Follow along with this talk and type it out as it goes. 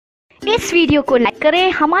इस वीडियो को लाइक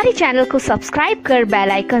करें, हमारे चैनल को सब्सक्राइब कर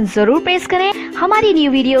बेल आइकन जरूर प्रेस करें हमारी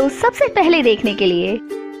न्यू वीडियो सबसे पहले देखने के लिए।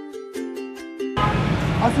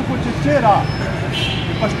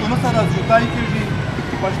 پښتون سره زوتای کېږي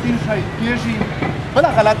پښتون شهید کېږي بله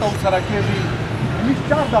غلطه ورسره کېږي زموږ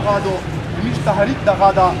چار دغه دو زموږ تحریک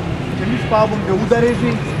دغه ده چې موږ په باندې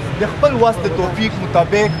ودرېږي د خپل وس د توفیق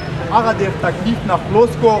مطابق هغه د تکلیف نه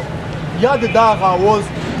خلاص کو یا د دغه اوز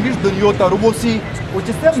موږ دنیا ته وبوسي او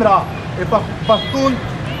چې څومره پښتون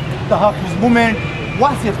تحفظ مومنټ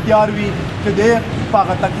وس اختیار وي چې د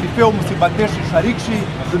هغه تکلیفې او مصیبتې شریک شي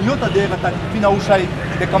دنیا ته د هغه تکلیفونه وشي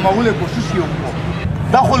د کمولو کوشش یې وکړو.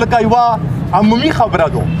 دا خو لکه یوه عمومي خبره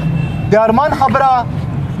ده. د ارمان خبره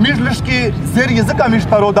موږ لږ کې زیر یې ځکه موږ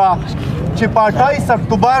ترو ده چې په 28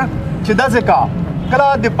 اکتوبر چې دا ځکه کله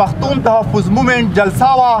د پښتون تحفظ مومنټ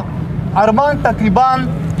جلسه وه ارمان تقریبا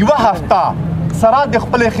یوه هفته سره د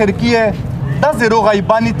خپلې خرکیې داسې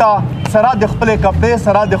روغیبانې ته سره د خپلې کپړې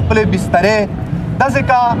سره د خپلې بسترې دا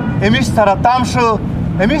ځکه امیش سره تام شو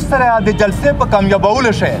امیش سره د جلسې په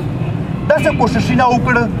کامیابولو شی داسې کوششونه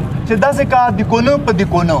وکړه چې داسې کا د کونه په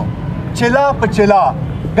د کونه چلا په چلا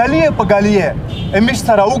ګلیه په ګلیه امیش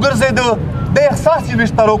سره وګرځېده د احساس یې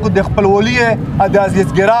ویشترو کو د خپلولي د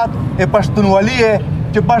عزیزګرات پښتونولي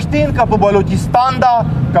چې پښتین که په بلوچستان ده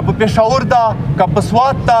که په پېښور ده که په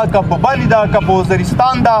سوات ده که په بلي ده که په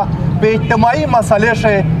وزیرستان ده په اجتماعي مسلې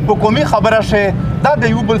شي په قومي خبره شي دا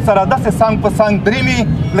د یو بل سره داسې څنګ په څنګ درېمي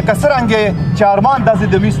لکه څرنګې چې ارمان داسې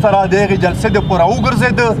د میش سره د هغې جلسې دپاره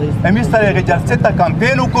وګرځېده میش سره هغې جلسې ته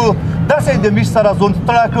کمپین وکړو داسې د میش سره ځون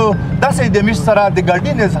ستړی کړو داسې د میش سره د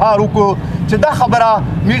ګډین اظهار وکړو چې دا خبره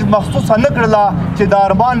میش مخصوصه نه کړله چې د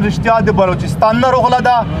ارمان رښتیا د بلوچستان نه روغله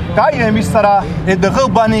ده که یې میش سره د غه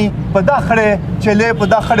باندې په دا خړې چلې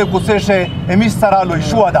په دا خړې کوڅې شی میش سره لوی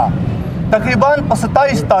شوه ده تقریبا په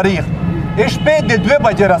 27 تاریخ شپې د 2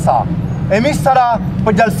 بجې رسه امیش سره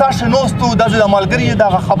په جلسه شنوستو داسې د ملګري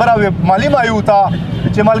دغه خبره معلومه یو ته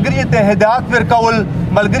چې ملګري ته هدایت ورکول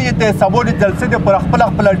ملګري ته سبو د جلسې دپاره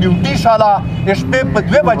خپله ډیوټي شاله شپې په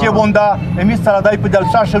 2 بجې باندې امیش سره دی په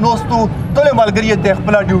جلسه شنوستو ټولې ملګري ته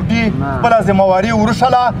خپله ډیوټي خپله ذمهواري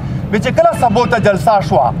ورشله چې کله سبو ته جلسه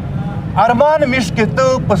شوه ارمان میش کېته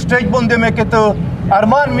په سټیج باندې مې کېته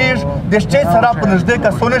ارمان میش د سټیج سره په نږدې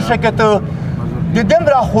کسونه شه کېته د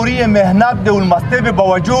دومره خوري محنت د ولمستې به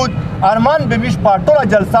باوجود ارمان به میش په ټوله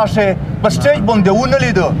جلسه شه په سټیج باندې ونه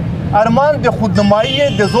لیده ارمان د خودنمایي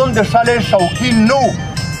د ځون د شالې شوقین نو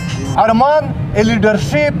ارمان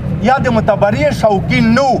لیډرشپ یا د متبري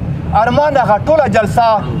شوقین نو ارمان هغه ټوله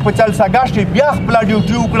جلسه په جلسهګاه کې بیا خپله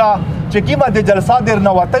ډیوټي وکړه چې کیمه د جلسه د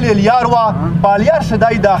نوتلې لیار وه په لیار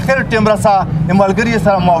شدای د اخر ټیم رسه ملګري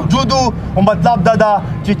سره موجود او مطلب دا ده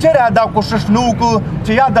چې چیرې دا کوشش نه وکړو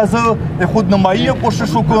چې یا د زه د خودنمایي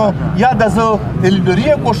کوشش وکړو یا د زه د لیډري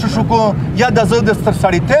کوشش وکړو یا د زه د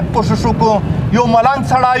سرسړیتوب کوشش وکړو یو ملنګ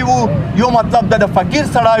سړی و یو مطلب د فقیر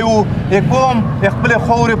سړی و کوم خپلې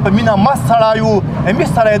خاورې په مینه مست سړی و امیش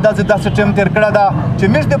سره یې داسې ټیم تېر کړی ده چې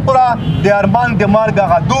میش د پوره د ارمان د مرګ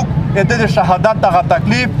هغه دوک د شهادت هغه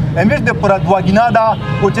تکلیف امیش د پوره دواګینا ده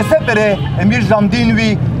او چې څه پرې امیش غمدین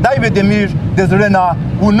وي دی به د میش د زړه نه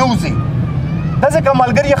ونوځي داسې که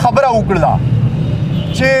ملګري خبره وکړله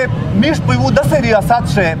چې میش په یو داسې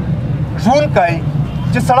ریاست شي ژوند کوي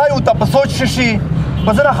چې سړی ورته په سوچ شي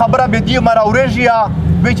په زنه خبره به دی مره اورېږي یا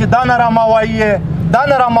وایي چې دا نه راماوایي دا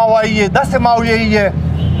نه راماوایي داسې ماویي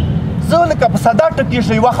زه لکه په ساده ټکي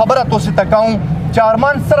شي یوه خبره توصیه ته کوم چې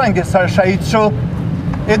ارمان څرنګې شهید شو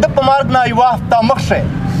د په مرګ نه یوه هفته مخکې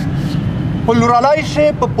په لورالای شي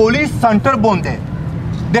په پولیس سنټر باندې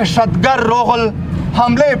دهشتګر روغل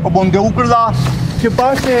حمله په باندې وکړله چې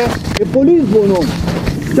پاشه د پولیس بونو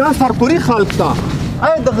دا سرکوري خلک ته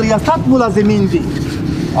آیا د ریاست ملازمین دي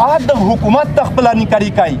آیا د حکومت ته خپله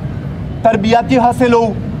نیکاري کوي تربیاتي حاصلو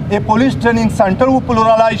پولیس ټریننګ سنټر و په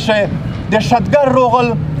لورالای شي دهشتګر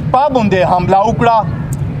روغل په باندې حمله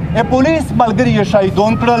وکړه پولیس ملګري یې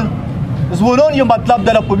شهیدان کړل ځوانان یې مطلب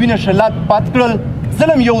د په وینه شلات پات کړل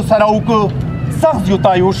ظلم یو سره وکړو سخت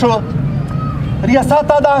زیاتای وشو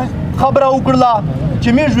ریاست دا خبره وکړله چې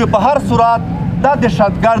میږ په هر صورت دا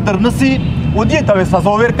دهشتګر درنسي و دې ته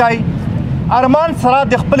سزا ورکوي ارمان سره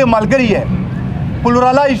د خپلې ملګري یې په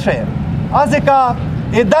لورالای شي ځکه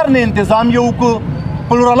در نه انتظام یې وکړو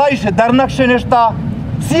په لورالای شي در نقشې نشته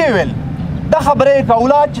سی ویل دا خبره یې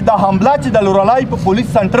کوله چې دا حمله چې د لورالای په پولیس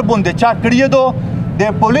سنټر باندې چا کړې ده د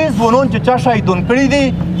پولیس ځوانان چې چا شهیدان کړي دي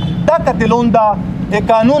دا قتلون ده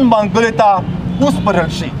قانون منګلې ته وسپارل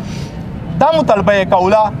شي دا مطالبه یې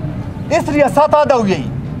کوله اس ریاست دا وایي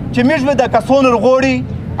چې موږ به د کسانو رغوړي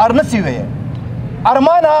ارنسي وایي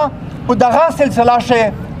ارمانه په دغه سلسله شي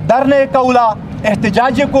در نه کوله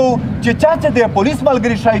احتجاج یې کوو چې چا چې د پولیس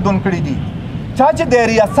ملګري شهیدون کړي دي، چا چې د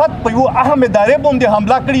ریاست په یو اهم ادارې باندې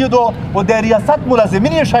حمله کړې ده او د ریاست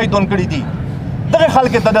ملازمین یې شهیدون کړي دي، دغه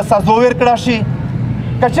خلکو ته د سزا ورکړه شي.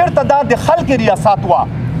 که چېرته دا د خلکو ریاست وه،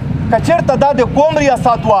 که چېرته دا د قوم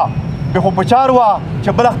ریاست وه، بیا خو پچار وه چې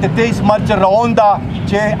بل وخت 23 مارچ روان ده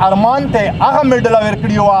چې ارمان ته هغه میډله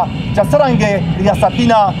ورکړې وه چې څرنګه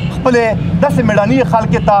ریاستینه خپلې داسې میډاني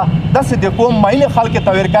خلکو ته داسې د قوم مینې خلکو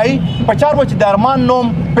ته ورکوي. پچار وه چې د ارمان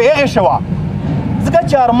نوم په هغې شوه ځکه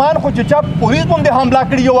چې ارمان خو چې چا پولیس باندې حمله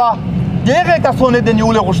کړې وه د هغې کسانو د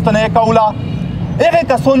نیولو غوښتنه یې کوله، هغې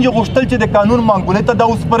کسان یې غوښتل چې د قانون منګولې ته دا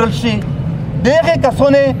وسپارل شي، د هغې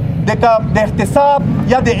کسانو د احتساب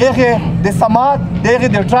یا د هغې د سماعت د هغې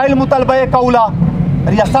د ټرایل مطالبه یې کوله.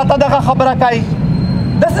 ریاست دغه خبره کوي.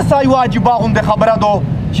 داسې څه یوه عجیبه غوندې خبره ده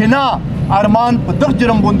چې نه ارمان په دغه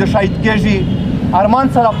جرم باندې شهید کېږي،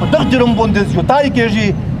 ارمان سره په دغه جرم باندې زیاتای کېږي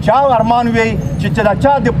چې ارمان وی چې دا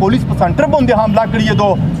چا د پولیس په سنټر باندې حمله کړې ده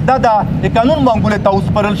دا د قانون منګولې ته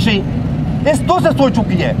وسپارل شي. اس تو سے سوچ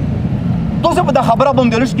چکی ہے، تو سے په دا خبره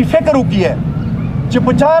باندې لږ کې فکر وکړي چې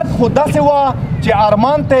په چار خو داسې وه چې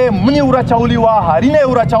ارمان ته منې وراچولې وه، هارینه یې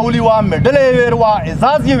وراچولې وه، میډله یې ویر وه،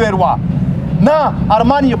 اعزاز یې ویر وه. نه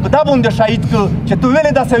ارمان یې په دا باندې شهید کړ چې تو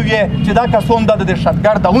ویلې داسې ویې چې دا کسان دا د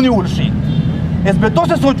دهشتګرد ونیول شي. اس به تو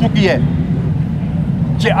سے سوچ چکی ہے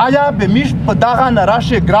कि आया बेमिश पदागा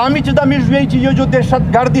नराशे ग्रामी चदा मिश वे कि ये जो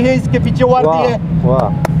दहशतगर्द है इसके पीछे वारती है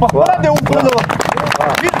पखरा दे ऊपर लो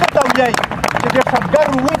मिश दरता हुई कि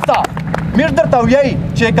दहशतगर्द हुईसा मिश दरता हुई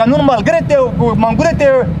कि कानून मालगरे ते मांगुरे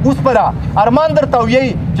ते उस परा अरमान दरता हुई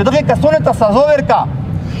कि दगे कसोने तसज़ोवर का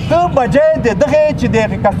तो बजाय दे दगे कि दे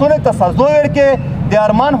कसोने तसज़ोवर के د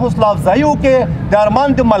ارمان حوصله افزایی وکړي، د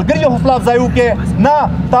ارمان د ملګري حوصله افزایی وکړي. نه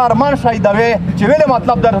ته ارمان شهیدوې چې ویلې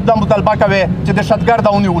مطلب د مطالبه کوي چې دهشتګرد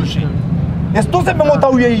ونیول شي. اس تو سے به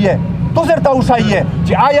متویی ہے تو سے توشایی ہے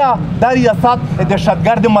چې آیا دا ریاست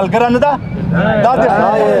دهشتګرد ملګری نه ده؟ دا د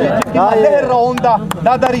لهر روان ده،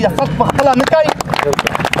 دا د ریاست په خپله نه کوي،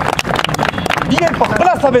 یې په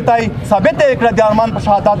خپله ثابته یې کړه د ارمان په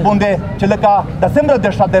شهادت باندې چې لکه د څومره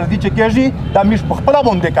دهشتګردي چې کېږي دا میش په خپله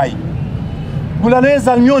باندې کوي. ګلالۍ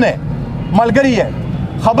زلمیونه ملګری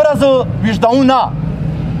خبره زه ویژدوم نه،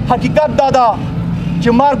 حقیقت دا ده چې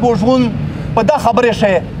مرګ و ژوند په دا خبرې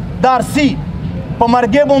شی د ارسي په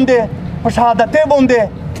مرګې باندې په شهادتۍ باندې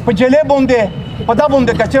په جیلې باندې په دا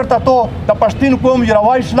باندې که چېرته تو د پښتون قوم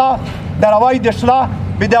یروای شله د روای دې شله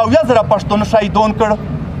بیا د 7000 پښتون شهیدون کړ،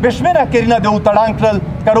 بې شمېره کورونه دې وتړان کړل،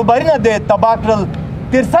 کاروبارونه دې تباه کړل،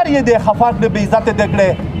 تیر سر یې دې خفا کړه، بې عزته دې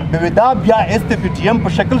کړې. دا بیا اس ته PTM په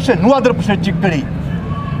شکل شه نو در په چیک کړي.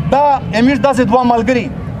 دا امیش داسې دوه ملګري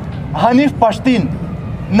حنیف پښتین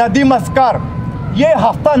ندیم اسکر یې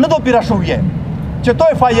هفته نه دو پیرا شوې چې تو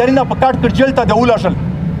FIR نه په کاټ کړ جیل ته د ولاشل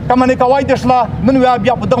کمه نه کوي د شلا نن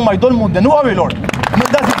بیا په دغه میدان مو د نو ویلوړ نن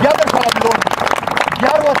داسې بیا د سره ویلوړ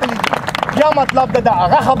یار وته بیا مطلب دا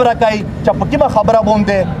هغه خبره کوي چې په کومه خبره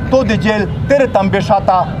باندې تو د جیل تیر تنبیه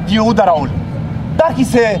شاته یو دراول. دا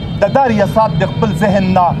کیسه د ریاست د خپل ذهن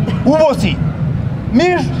نه وبوسي.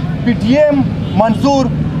 میش PTM منظور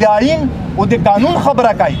د آئین او د قانون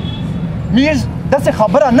خبره کوي، میش داسې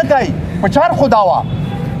خبره نه کوي. پچار خدا وا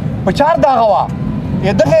پچار دغه وا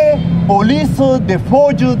دغه پولیس د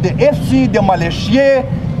فوج د FC د ملیشیا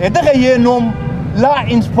دغه یې نوم لا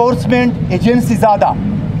انفورسمنٹ ایجنسی زاده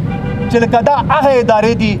چې لکه دا هغه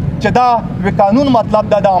ادارې دي چې دا و قانون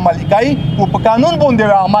مطلب دا د عملي کوي او په قانون باندې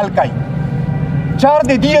عمل کوي. چار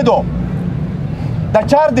دې دی دو دا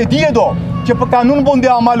چار دې دی دو چې په قانون باندې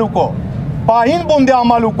عمل وکړو، په آئین باندې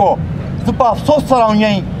عمل وکړو. زه په افسوس سره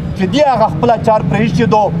وایم چې دی هغه خپل چار پرېږدي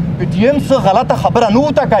دو PTM څه غلطه خبره نه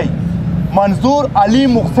وته کوي. منظور علي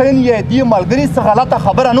محسن یې دی ملګری څه غلطه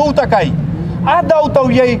خبره نه وته کوي. دا وته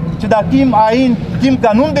وایي چې دا کیم آئین کیم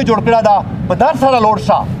قانون دې جوړ کړی دا په در سره لوړ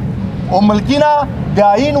شه او ملکینه د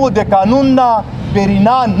آئین او د قانون نه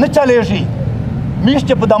بیرینا نه چلیږي. میش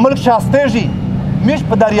چې په د ملک شاستېږي، میش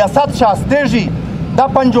په د ریاست شاستېږي، دا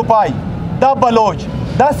پنجوپای، دا بلوچ،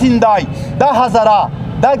 دا سندای، دا هزاره،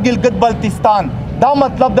 دا ګلګت بلتستان، دا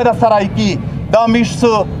مطلب د سرایکی، دا میش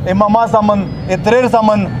اماما زمن اتریر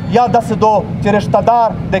زمن یا داسې دو چې رشته دار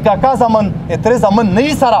د کاکا زمن اترې زمن نه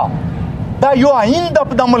یي سره. دا یو آئین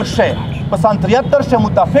د ملک شی په سن 73 شه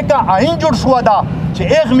متفقه آئین جوړ شوه ده چې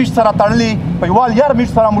ایغ میش سره تړلي په یوال یار میش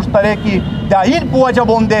سره مشترکي د آئین په وجه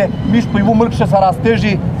باندې میش په یو ملک شه سره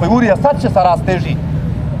استېږي، په یو ریاست شه سره استېږي.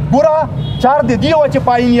 ګوره چار د دې وه چې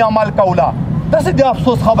په آئین یې عمل کوله داسې د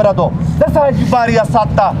افسوس خبره ده داسې عجیبه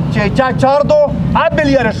ریاست ده چې چا چار دو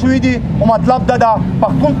ابل یاره شوي دي خو مطلب دا ده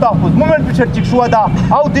پښتون تحفظ مومنټ پکې چک شوه ده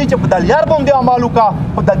او دی چې په دلیار باندې عمل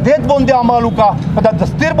وکړه په د دید باندې عمل وکړه په د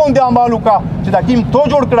دستیر باندې عمل وکړه چې دا ټیم تو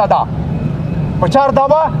جوړ کړه ده په چار دا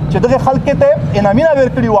وه چې دغې خلکو ته انعامونه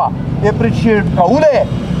ورکړي وه اپریشیټ کوله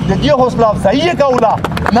د دې حوصله افزایي یې کوله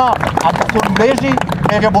نه هغه څوک مړېږي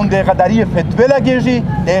هغې باندې غداري فتوې لګېږي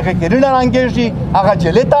د هغې ګرینه رنګېږي هغه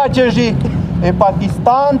جلې ته اچېږي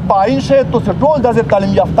پاکستان پایین شه تو څه ټول داسې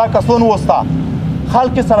تعلیم یافته کسان وسته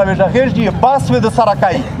خلک سره وغږېږي بحث وې در سره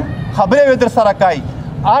کوي خبرې وې در سره کوي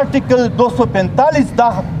آرټیکل 245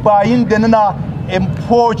 دا پایین دننه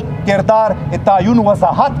فوج کردار تعین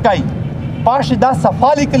وضاحت کوي پاش دا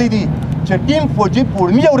صفا لیکلی دي چې ټیم فوجي په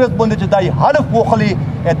وړمي ورځ باندې چې دای هدف وخلي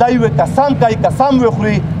دا یو قسم کوي قسم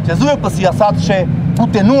وخوري چې زه په سیاست شه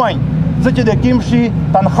پوته نه وایم زه چې د کیم شي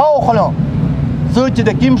تنخواه وخلم زه چې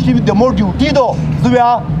د کیم شي د مور ډیوټي دو زه بیا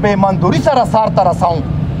په ایمانداري سره سار ته رسوم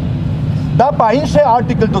دا پایین شه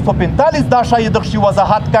آرټیکل 245 دا شای دغه شی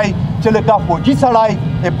وضاحت کوي چې لکه فوجي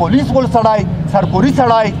سړی پولیس ول سړی سرکوري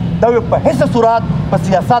سړی دا په هیڅ صورت په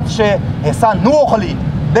سیاست شه حصہ نه وخلي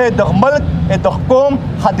د ملک د قوم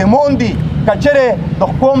خادمون دي کچره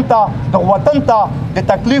د قوم ته د وطن ته د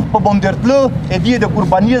تکلیف په بوندرتلو دې د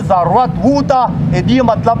قرباني ضرورت وته دې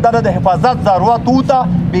مطلب دا د حفاظت ضرورت وته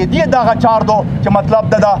به دې دغه چار دو چې مطلب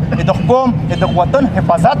دا د قوم د وطن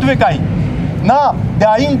حفاظت وکړي نه د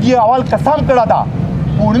آئین دی اول قسم کړه دا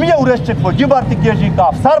پورمی ورځ چې فوجي برتی کېږي که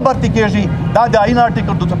افسر برتی کېږي دا د آئین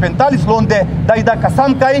آرټیکل 245 لون دی دا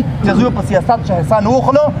قسم کوي چې زه په سیاست څخه حصہ نه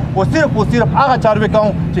واخلم او صرف هغه چارې کوم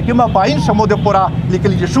چې کومه په آئین شمو د پوره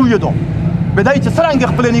لیکل شوي دي بدای چې څرنګه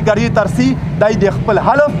خپل نیګری ترسي دای د خپل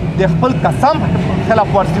حلف د خپل قسم خلاف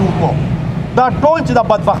ورزي وکړو دا ټول چې د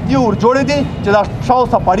بدبختی ور جوړې دي چې دا شاو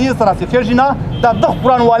سپاری سره سفیږي نه دا د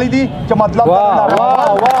قرآن والدي چې مطلب دا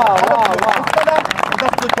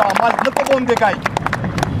عمل نه کوم دی کوي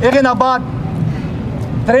اغه نه بعد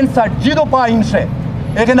 63 جیدو پاین شه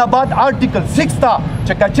اغه نه بعد آرټیکل 6 تا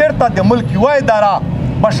چې کچرتا د ملک یو اداره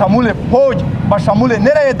بشمول فوج بشمول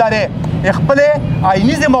نره اداره خپل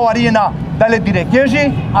آئینی ذمہواری نه دله دیره کېږي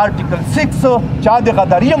آرټیکل 6 چا د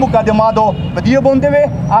غداري مقدماتو په دې باندې وي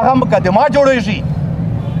هغه مقدمه جوړېږي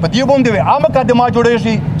په دې باندې وي هغه مقدمه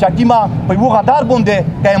جوړېږي چې کیما په یو غدار باندې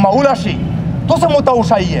کایمول شي تاسو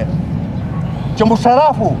متوشایي چې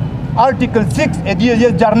مشرفو آرټیکل 6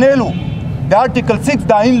 دې جرنیلو د آرټیکل 6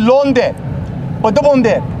 د این لون دی په دې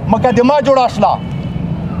باندې مقدمه جوړه شله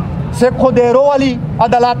سکو دیرو والی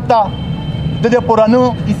عدالت ته د دې پرانو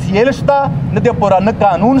ایسیل شته د دې پرانو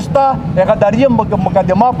قانون شته هغه دریه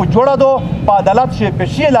مقدمه په جوړه دو په عدالت شي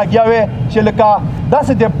پېښې لاګیاوي چې لکه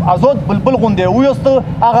داسې د آزاد بلبل غونډې ویسته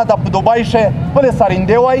هغه د دوبای شي خپل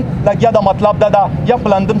سرینده وای لګیا د مطلب دا یا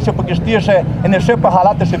په لندن شي په کشتي شي ان شي په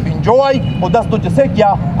حالت شي بنجوای او داستو چې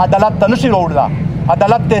سکیا عدالت ته نشي وروړه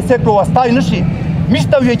عدالت ته سکو وستای نشي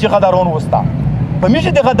مشته وی چې غدارون وستا په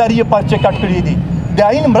میشه د غداری پرچه کټ کړی دي د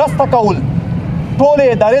عین مرسته کول ټول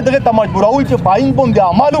ادارې دغه ته مجبورول چې پاین باندې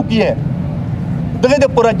عمل وکړي دغه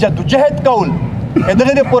د پوره جدوجهد کول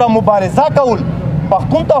دغه د پوره مبارزه کول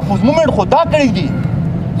پښتون تحفظ مومنټ خدا کړی دي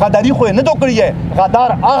غداری خو نه دوکړي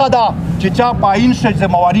غدار هغه دا چې چا پاین شې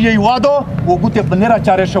ذمہواری یې وادو وګته بنره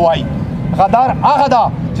چاره شوای غدار هغه دا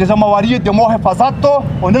چې ذمہواری د مو حفاظت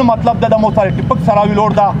ته او نن مطلب د موثر ټیپک سراوی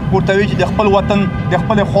لور دا ورته وی چې د خپل وطن د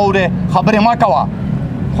خپل خوره خبره ما کوا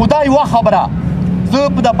خدای وا خبره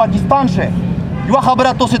زه په پاکستان شه یو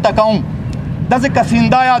خبره تاسو ته کوم دغه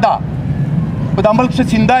کسیندا یاده په د ملک شه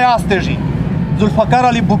سیندا یاستېږي ذوالفقار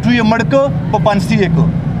علي بوټو یې مړک په پانسی یک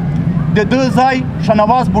د دو ځای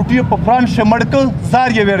شنواز بوټو په فرانس شه مړک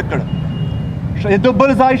زار یې ور کړ د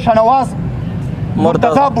بل ځای شنواز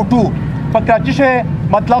مرتضی بوټو په کراچي شه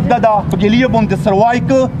مطلب دا په ګلیه باندې سروای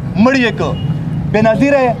ک مړی ک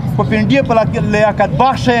بنظیر په پنډي په لیاقت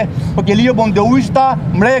بخش په ګلیه باندې وښتا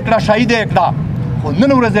مړی کړه شهید کړه خو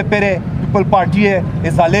نن ورځې پره خپل پارټي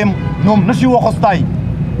ظالم نوم نشي وخستای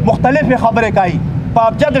مختلف خبرې کوي په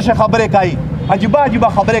ابجد شه خبرې کوي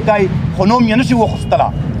عجیبه خبرې کوي خو نوم یې نشي وخستلا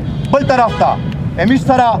بل طرف ته امیش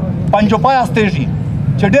سره پنجوپای استېږي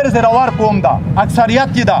چې ډېر زراور قوم ده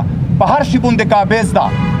اکثریت یې ده په هر شي باندې قابض ده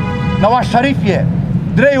نواز شریف یې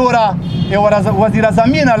درې وره وزیر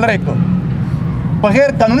اعظمي نه لرې کړ په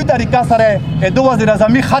غیر قانوني طریقه سره د وزیر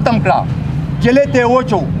اعظمي ختم کړه جلې ته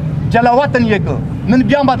وچو جلاوطن یې کړ نن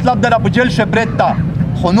بیا مطلب دا په جیل شبرت تا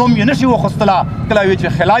خو نوم یې نشي وخستلا کله وی چې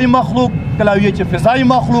خلای مخلوق کله وی چې فضای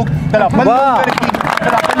مخلوق کله بل نوم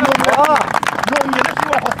یې نشي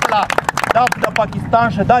وخستلا دا د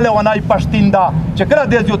پاکستان شه د لونای پښتین دا چې کله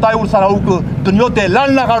د یو تای ور سره وک دنیا ته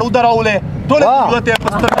لاندې غړو درولې ټول دنیا ته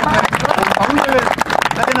پستر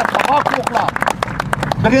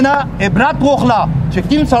دغې نه عبرت واخله چې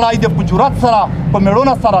کوم سړی د په جرات سره په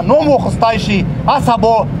مېړونه سره نوم واخیستی شي هڅه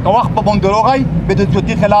به که وخت په باندې راغی به د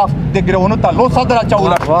جوتي خلاف د ګریوانو ته لو صدر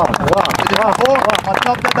اچوله شي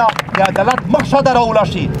مطلب دا ده د عدالت مخ شاته راوله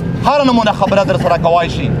شي هر نمونه خبره در سره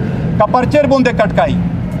کوای شي که پرچر باندې کټکای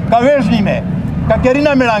که وژني مې که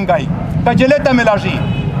کرینه مې ړنګای که جلې ته مې لاژي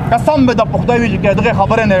قسم به د پخدای وي چې دغې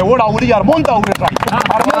خبرې نه یې وړه ارمان ته ورسئ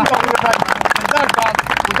ارمان ته ورسئ دا کار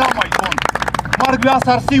دا میدان مرګ بیا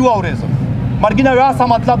سرسي واورېزم مرګینه ویاسه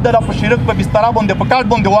مطلب ده په شیرک په بستره باندې په کاټ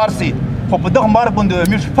باندې وارسي خو په دغه مرګ باندې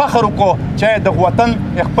موږ فخر وکړو چې د وطن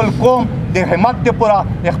خپل قوم د همت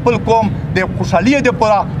دپاره خپل قوم د خوشحالي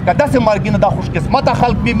دپاره که داسې مرګینه دا خوش قسمته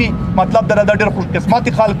خلک وي مطلب ده دا ډېر خوش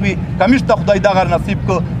قسمتي خلک وي که موږ ته خدای دغه نصیب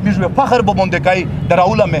کړه موږ به فخر به باندې کوي د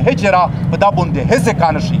راوله مې هیڅ را په دا باندې هیڅ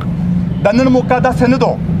کار نه شي د نن موقع داسې نه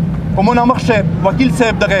ده خو مونه مخکې وکیل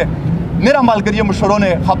صاحب دغه نره ملګري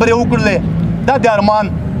مشرونه خبرې وکړلې دا د ارمان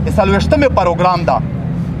څلوېښتمې پروګرام ده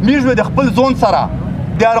موږ به د خپل ځون سره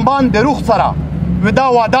د ارمان د روح سره دا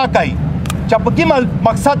وعده کوي چې په کوم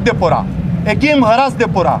مقصد دپاره کوم غرض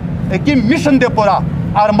دپاره کوم میشن دپاره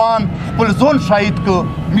ارمان خپل ځون شهید که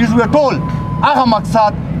موږ ټول هغه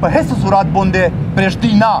مقصد په هیڅ صورت باندې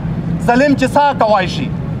پرېږدي نه ظلم چې څه کوای شي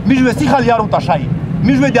موږ به سیخل یارو ته شایي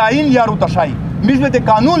موږ به د آیین یارو ته شایي موږ به د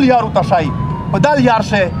قانون یارو ته شایي په دال یار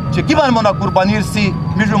شه چې کی باندې قرباني رسي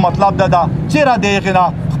موږ مطلب دا چې را دی غنا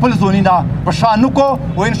خپل زونینا په شان کو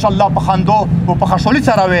او ان شاء الله په خندو او په خشولي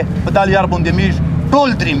سره وي په دال یار باندې میش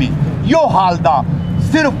ټول درېمي یو حال دا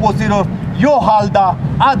صرف او صرف یو حال دا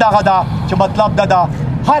دغه دا چې مطلب دا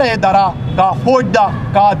هر اداره کا فوج دا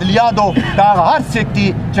کا عدلیه دو کا هر سکتی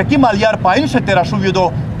چې کی مالیار پاین شته را شو ویدو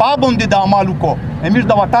پابند د اعمالو کو امیر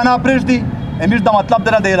د وطن پرېږدي امیر د مطلب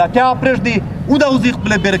د علاقې پرېږدي او د اوزیق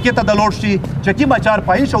بل برکت د لوړ شي چې کی بچار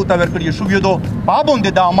پاین شو تا ورکړي شو ویدو پابند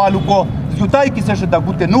د اعمالو کو یوتای کیسه شته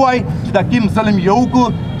ګوت نه وای چې د کیم ظلم یو کو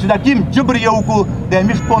چې د کیم جبر یو کو د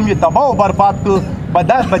امیر قوم یې تباہ او برباد کو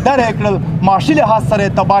بدر کړل معاشي لحاظ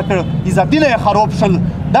سره تباہ کړ عزتونه خراب شل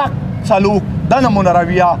دا سلوک دا نمونه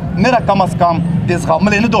رویه نه کم از کم د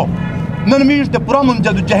زغمل نه دو نن میش د پوره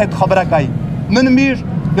جدوجهد خبره کوي نن میش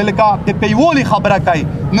د لکه د پیولي خبره کوي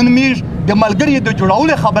نن میش د ملګري د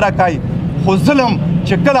جوړولو خبره کوي خو ظلم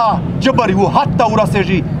چې کله جبر یو حد ته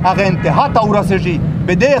ورسېږي هغه انتها ته ورسېږي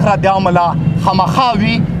به دې غره د عمله خامخا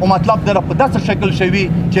وي او مطلب در په داسې شکل شوي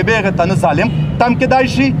چې به هغې ته نه ظالم تم کېدای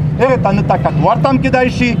شي هغې ته نه طاقتور تم کېدای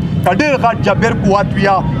شي که ډېر غټ جبر قوت وي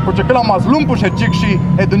خو چې کله مظلوم پسې چیک شي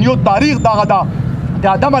د دنیا تاریخ دغه ده د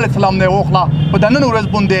آدم علیه السلام نه یې واخله په د نن ورځ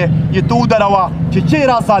باندې یې ته ودروه چې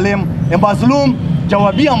چېرې ظالم مظلوم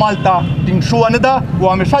جوابي عمل ته ټینګ شوی نه ده او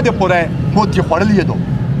همیشه دپورې موت یې خوړلی دو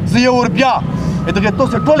زه یې ور بیا دغې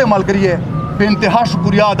تاسې ټولې ملګري په انتها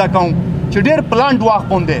شکریا ادا کوم چې ډېر په لنډ وخت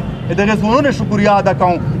باندې دغې ځوانانو شکریا ادا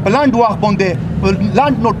کوم په لنډ وخت باندې په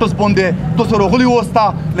لنډ نوټس باندې تاسو راغلي وسته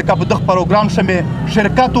لکه په دغه پروګرام شه مې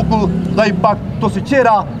شرکت وکړو خدای پاک تاسو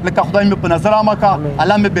چېرې لکه خدای مې په نظر عامه کړه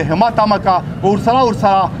الله مې بې همت عامه کړه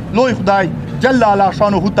ورسره لوی خدای جل اعلی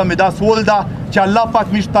شانه ته مې دا سوال ده چې الله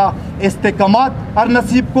پاک موږ ته استقامت هر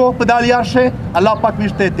نصیب کو په دالیار شه الله پاک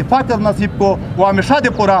موږ ته اتفاق هر نصیب کو او همیشه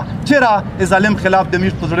دپوره چېرې ظالم خلاف د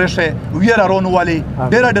موږ په زړه شه ویره رونولي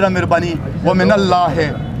ډېره ډېره مهرباني ومن الله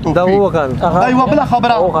توفیق دا یوه بله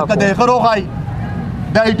خبره که د هغه راغی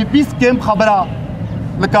د آی ډي پي سکیم خبره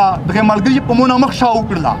لکه دغې ملګري په مونه مخ شا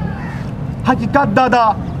وکړله حقیقت دا ده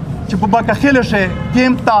چې په باکخیله شه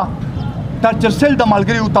کیمپ ته تر چرسل د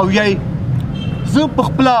ملګري ورته ویایي زه په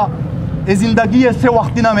خپله زندگی سه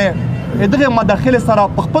وختونه مې دغه مداخله سره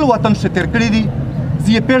په خپل وطن شه تیر کړی دي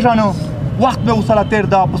زه یې پیژنم وخت مې ورسره تیر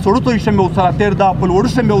ده په سړو توی شه مې ورسره تیر ده په لوړو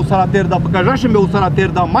شه مې ورسره تیر ده په کږه شه مې ورسره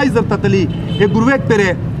تیر ده ما عزت ته تللي ګرویک پرې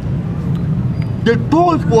د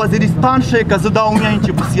ټول په وزیرستان شه که زه دا ووایم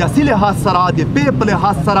چې په سیاسي لحاظ سره د پی په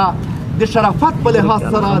لحاظ سره د شرافت په لحاظ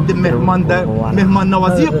سره د مهمان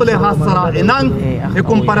نوازي په لحاظ سره اننګ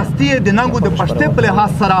کوم پرستی د ننګو د پښتې په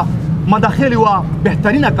لحاظ سره مداخل یوه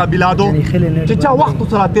بهترینه قبیله دو چې چا وخت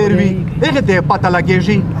سره تیر وي هغې ته یې پته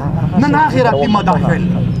لګېږي نن هغې راپي مداخل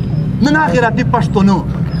نن هغې راپي پښتونو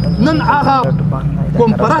نن هغه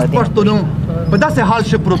قوم پرست پښتونو په داسې حال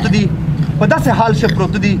شه پروت دي په داسې حال شه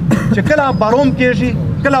پروت دي چې کله بروم کېږي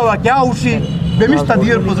کله واقعه وشي به موږ ته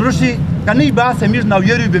ډېر په زړه شي که نه یې بحث موږ نه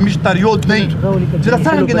ویرو به موږ ته یاد نه وي چې د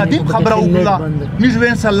څرنګې ندیم خبره وکړله موږ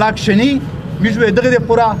ویل انشاءالله کښېني موږ ویل دغې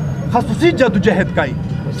دپاره خصوصي جدوجهد کوي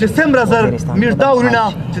چې څومره زر موږ دا ورونه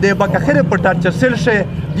چې د باکخرې په ټارچر سیل شه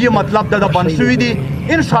دې مطلب دا بند شوي دي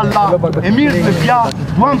ان شاء الله امیر بیا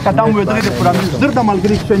دوام قدم وي دغه پر امیر زر د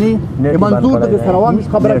ملګری شنی منظور د سروان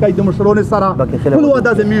خبره کوي د مشرونو سره ټول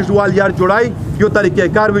ودا د امیر جوال یار جوړای یو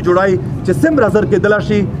طریقې کار وی جوړای چې سم زر کې دلا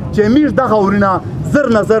شي چې امیر دغه ورونه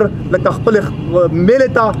زر نظر لکه خپل میلې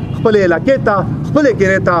ته خپل علاقې ته خپل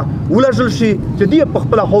ګیرې ته ولژل شي چې دی په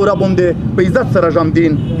خپل خوره باندې په عزت سره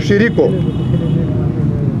جامدین شریکو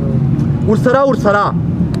ورسره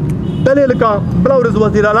دلې لکه بله ورځ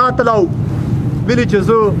وزیر اعلی تلو ویلي چې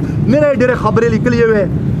زه نری ډېرې خبرې لیکلې وې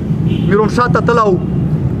میرومشاه ته تلو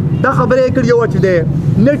دا خبرې یې کړې وه چې د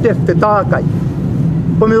نیټ افتتاح کوي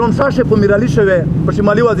په میرومشاه شی په میرعلي شوی په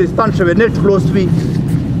شمالي وزیرستان شوی نیټ خلاص وي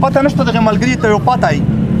پته نشته دغې ملګري ته یو پته وي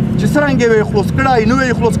چې څرنګه یې خلاص کړی نو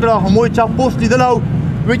یې خلاص کړی هموی چا پوسټ لیدلی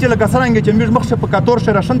وی چې لکه څرنګه چې موږ مخکې په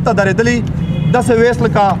 14 رشن ته درېدلي داسې ویس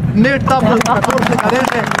لکه نیټ ته په 14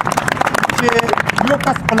 درېږي چې یو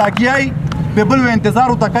کس په لاګیای به بل انتظار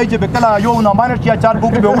ورته کوي چې به کله یو نامانه یا چار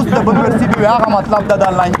بوک به اوس د بل ورسي به هغه مطلب د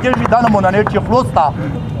آنلاین کېږي دا نمونه نیټ چې خلاص ته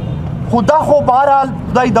خو دا خو بهرحال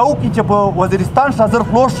خدای دا وکړي چې په وزیرستان شه زر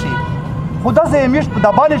خلاص شي خو داسې یې میشت په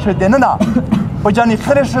دا باندې شه دننه په جاني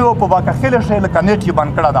خیلې شه او په باکه خیلې شه لکه نیټ یې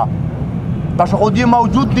بند کړه ده دا شهودي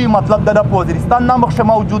موجود دي مطلب دا په وزیرستان نامخ شه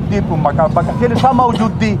موجود دي په باکه خیلې شه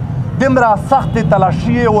موجود دي دمره سخت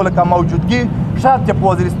تلاشي او لکه موجودګي شاید چې په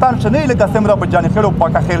وزیرستان شه نه لکه څومره په جاني خیل او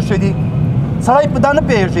باکه خیل شه دي سړی په دا نه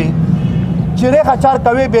پوهېږي چې ریخه چار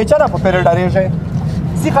کوې بیچاره په پرې ډارېږي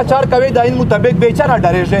سیخه چار کوې د عین مطابق بیچاره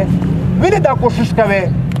ډارېږي ولې دا کوشش کوي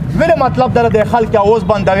ولې مطلب در د خلک اواز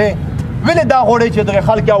بندوي ولې دا غواړي چې دغه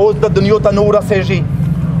خلک اواز د دنیا ته نه ورسېږي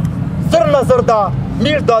زر نظر دا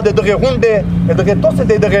میر دا د دغه غونډې دغه توسې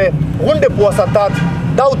د دغه غونډې په وسطات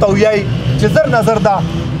دا ورته ویایي چې زر نظر دا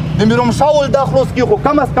د میرومشاه ول دا خلاص کړي خو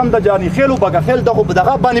کم از کم د جاني خیل او بګه خیل دغه په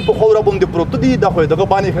دغه باندې په خوره باندې پروت دي دا خو دغه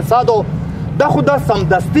باندې فساد دا خو دا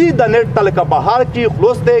سمدستي د نیټ ته لکه بهار کې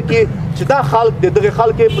خلاص دی کې چې دا خلک د دغه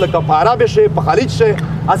خلک لکه په عرب شي په خلیج شي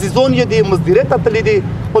عزیزون یې دي مزدورۍ ته تللي دي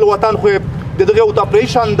خپل وطن خو د دغه ورته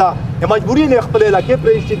پریشان ده مجبوري نه خپل علاقې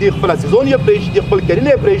پرېښتي دي خپل عزیزون یې پرېښتي دي خپل کلي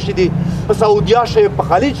یې پرېښتي دي په سعودیا شي په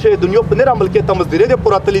خلیج شي دنیا په نره ملکې ته مزدورۍ دې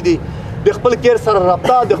پوره تللي دي د خپل کیر سره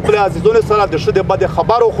رابطه د خپل عزیزونو سره د ښه د بد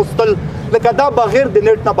خبرو خوستل لکه دا بغیر د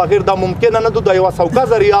نیټ نه بغیر دا ممکنه نه ده دا یوه سوکه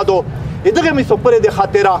ذریعه ده دغه مې سپرې د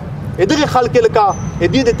خاطره دغه خلک لکه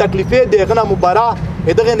دې د تکلیفې د هغه نه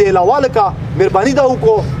مباره دغه نه علاوه لکه مهرباني دا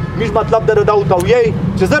وکړو میش مطلب در دا ورته ویایي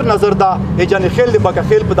چې زر نظر ده جاني خیل د بګه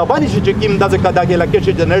خیل په دا باندې شي چې کیم دا ځکه دا علاقې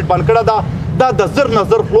چې د نیټ بند کړه ده دا د زر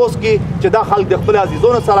نظر خلاص کړي چې دا خلک د خپل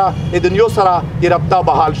عزیزونو سره د دنیا سره د رابطه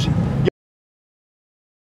بحال شي